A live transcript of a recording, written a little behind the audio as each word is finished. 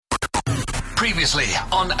Previously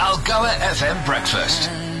on Algoa FM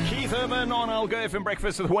Breakfast. Keith Urban on Algoa FM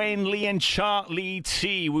Breakfast with Wayne, Lee and Charlie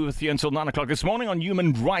T. We're with you until 9 o'clock this morning on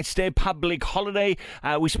Human Rights Day, public holiday.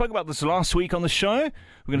 We spoke about this last week on the show.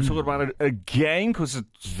 We're going to talk about it again because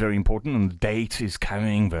it's very important and the date is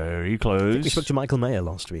coming very close. We spoke to Michael Mayer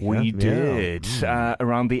last week. We did.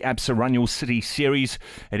 Around the Absa Run Your City series.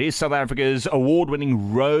 It is South Africa's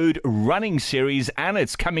award-winning road running series and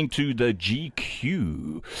it's coming to the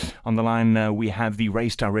GQ. On the line, we have the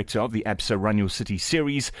race director of the Absa Run Your City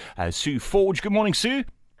series, Sue Forge. Good morning, Sue.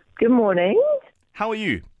 Good morning. How are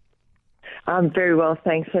you? I'm very well,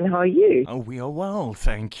 thanks. And how are you? Oh, we are well,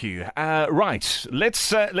 thank you. Right, let's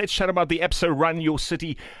chat about the Absa Run Your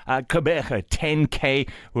City Kobega 10K.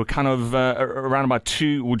 We're kind of around about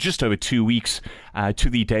just over 2 weeks to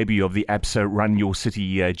the debut of the Absa Run Your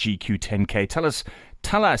City GQ 10K.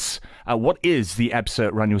 Tell us, what is the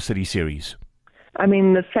Absa Run Your City series? I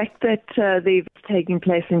mean, the fact that they've taken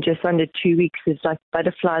place in just under 2 weeks is like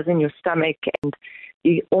butterflies in your stomach, and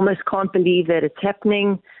you almost can't believe that it's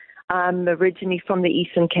happening. I'm originally from the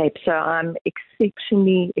Eastern Cape, so I'm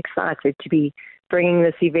exceptionally excited to be bringing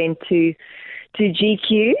this event to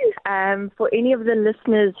GQ. For any of the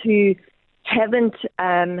listeners who haven't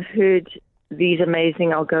heard these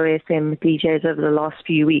amazing Algoa FM DJs over the last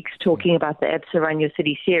few weeks talking about the Absa Run Your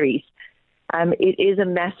City series, it is a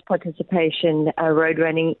mass participation road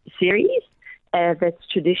running series that's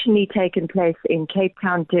traditionally taken place in Cape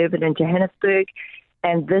Town, Durban, and Johannesburg.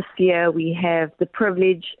 And this year we have the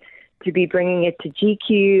privilege to be bringing it to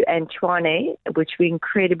GQ and Tshwane, which we're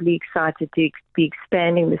incredibly excited to be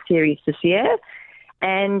expanding the series this year.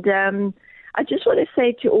 And I just want to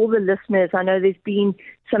say to all the listeners, I know there's been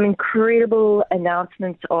some incredible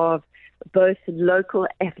announcements of both local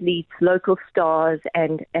athletes, local stars,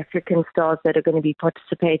 and African stars that are going to be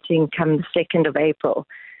participating come the 2nd of April.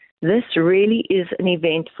 This really is an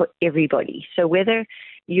event for everybody. So whether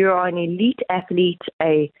you're an elite athlete,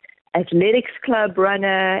 a athletics club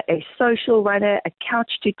runner, a social runner, a couch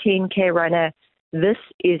to 10K runner, this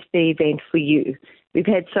is the event for you. We've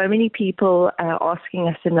had so many people asking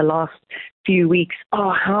us in the last few weeks,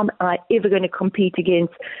 how am I ever going to compete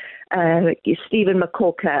against Stephen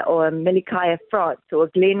McCorker or Milikaya France or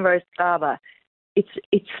Glenn Rose Klava?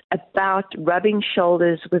 It's about rubbing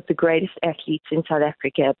shoulders with the greatest athletes in South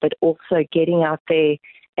Africa, but also getting out there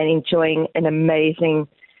and enjoying an amazing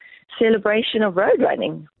celebration of road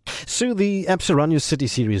running. So the Absa Run Your City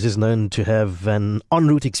series is known to have an en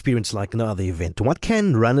route experience like no other event. What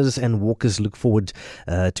can runners and walkers look forward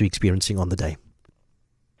to experiencing on the day?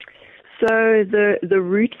 So the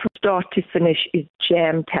route from start to finish is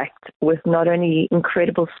jam-packed with not only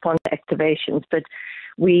incredible sponsor activations, but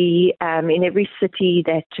we, in every city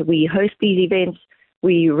that we host these events,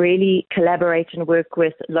 we really collaborate and work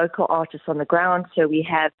with local artists on the ground. So we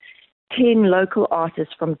have 10 local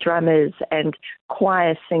artists, from drummers and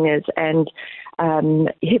choir singers and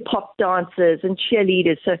hip-hop dancers and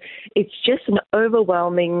cheerleaders. So it's just an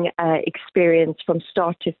overwhelming experience from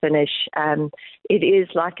start to finish. It is,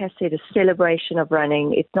 like I said, a celebration of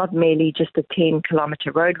running. It's not merely just a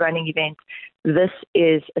 10-kilometer road running event. This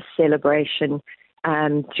is a celebration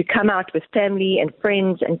to come out with family and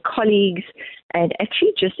friends and colleagues and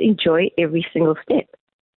actually just enjoy every single step.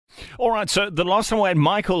 All right, so the last time we had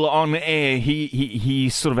Michael on air, he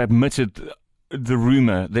sort of admitted the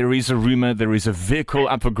rumor. There is a vehicle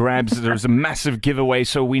up for grabs, there is a massive giveaway,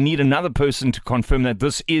 so we need another person to confirm that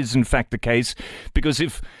this is in fact the case, because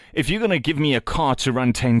if you're going to give me a car to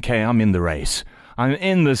run 10K, I'm in the race. I'm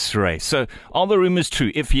in this race. So are the rumors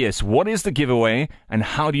true? If yes, what is the giveaway and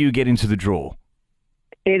how do you get into the draw?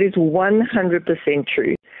 It is 100%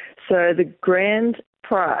 true. So the grand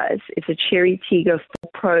prize is a Cherry Tiggo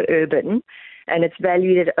Pro Urban, and it's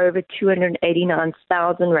valued at over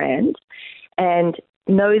 289,000 Rand. And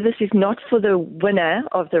no, this is not for the winner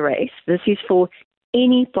of the race. This is for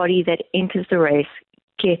anybody that enters the race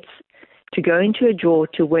gets to go into a draw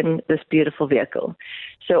to win this beautiful vehicle.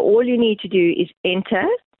 So all you need to do is enter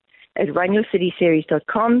at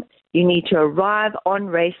runyourcityseries.com. You need to arrive on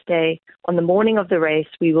race day. On the morning of the race,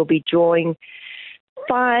 we will be drawing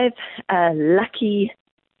 5 lucky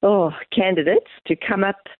candidates to come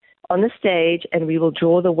up on the stage, and we will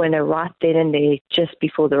draw the winner right then and there just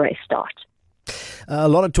before the race starts. A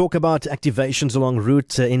lot of talk about activations along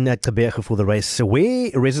route in Kobega for the race. Where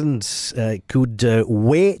residents could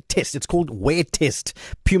wear test. It's called Wear Test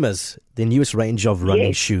Pumas, the newest range of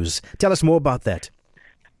running shoes. Tell us more about that.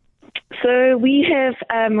 So we have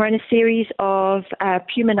run a series of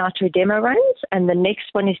Puma Nitro demo runs, and the next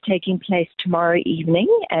one is taking place tomorrow evening,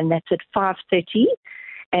 and that's at 5:30.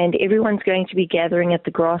 and everyone's going to be gathering at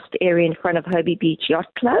the grassed area in front of Hobie Beach Yacht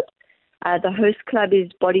Club. The host club is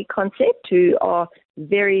Body Concept, who are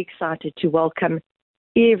very excited to welcome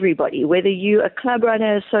everybody, whether you're a club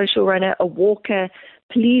runner, a social runner, a walker.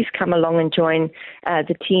 Please come along and join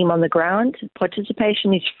the team on the ground.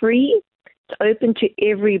 Participation is free. It's open to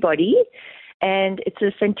everybody. And it's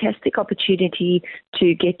a fantastic opportunity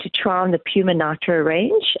to get to try on the Puma Nitro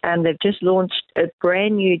range. And they've just launched a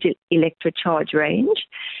brand new electrocharge range.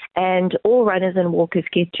 And all runners and walkers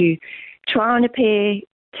get to try on a pair,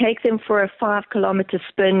 take them for a 5-kilometer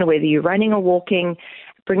spin, whether you're running or walking,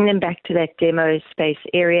 bring them back to that demo space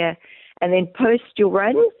area, and then post your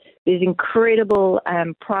run. There's incredible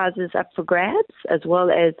prizes up for grabs, as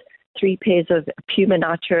well as 3 pairs of Puma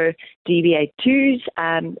Nitro DV82s,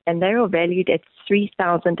 and they are valued at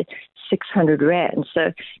 3,600 Rand.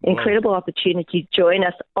 So incredible opportunity to join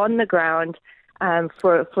us on the ground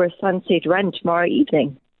for a sunset run tomorrow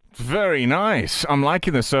evening. Very nice. I'm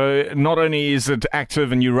liking this. So not only is it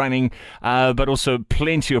active and you're running, but also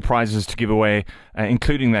plenty of prizes to give away,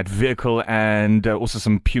 including that vehicle and also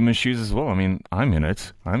some Puma shoes as well. I mean, I'm in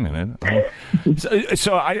it.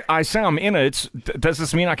 So I say I'm in it. Does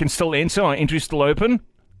this mean I can still enter? Are entries still open?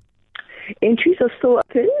 Entries are still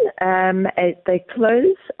open. They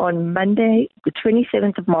close on Monday, the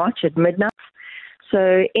 27th of March at midnight.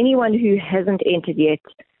 So anyone who hasn't entered yet,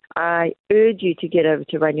 I urge you to get over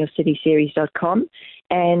to runyourcityseries.com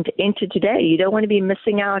and enter today. You don't want to be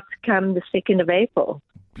missing out come the 2nd of April.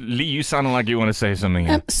 Lee, you sound like you want to say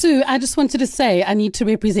something. Sue, I just wanted to say I need to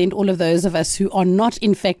represent all of those of us who are not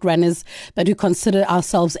in fact runners, but who consider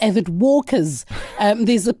ourselves avid walkers.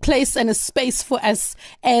 There's a place and a space for us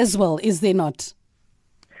as well, is there not?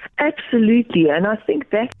 Absolutely, and I think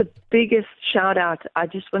that's the biggest shout out I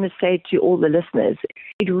just want to say to all the listeners.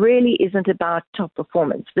 It really isn't about top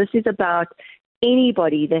performance. This is about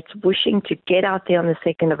anybody that's wishing to get out there on the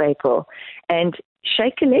 2nd of April and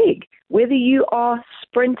shake a leg. Whether you are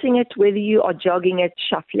sprinting it, whether you are jogging it,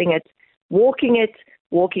 shuffling it, walking it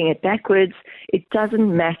backwards, it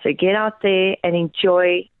doesn't matter. Get out there and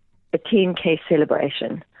enjoy a 10K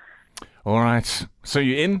celebration. All right. So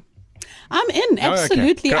you're in? I'm in,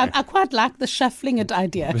 absolutely. Okay. I quite like the shuffling it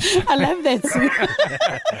idea. I love that, Sue.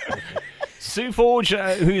 Sue Forge,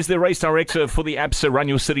 who is the race director for the Absa Run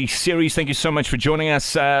Your City series. Thank you so much for joining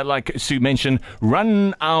us. Like Sue mentioned,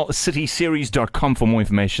 runourcityseries.com for more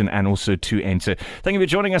information and also to enter. Thank you for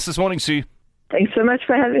joining us this morning, Sue. Thanks so much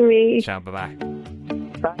for having me. Ciao, bye-bye.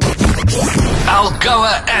 Bye.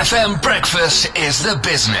 Algoa FM Breakfast is the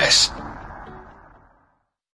business.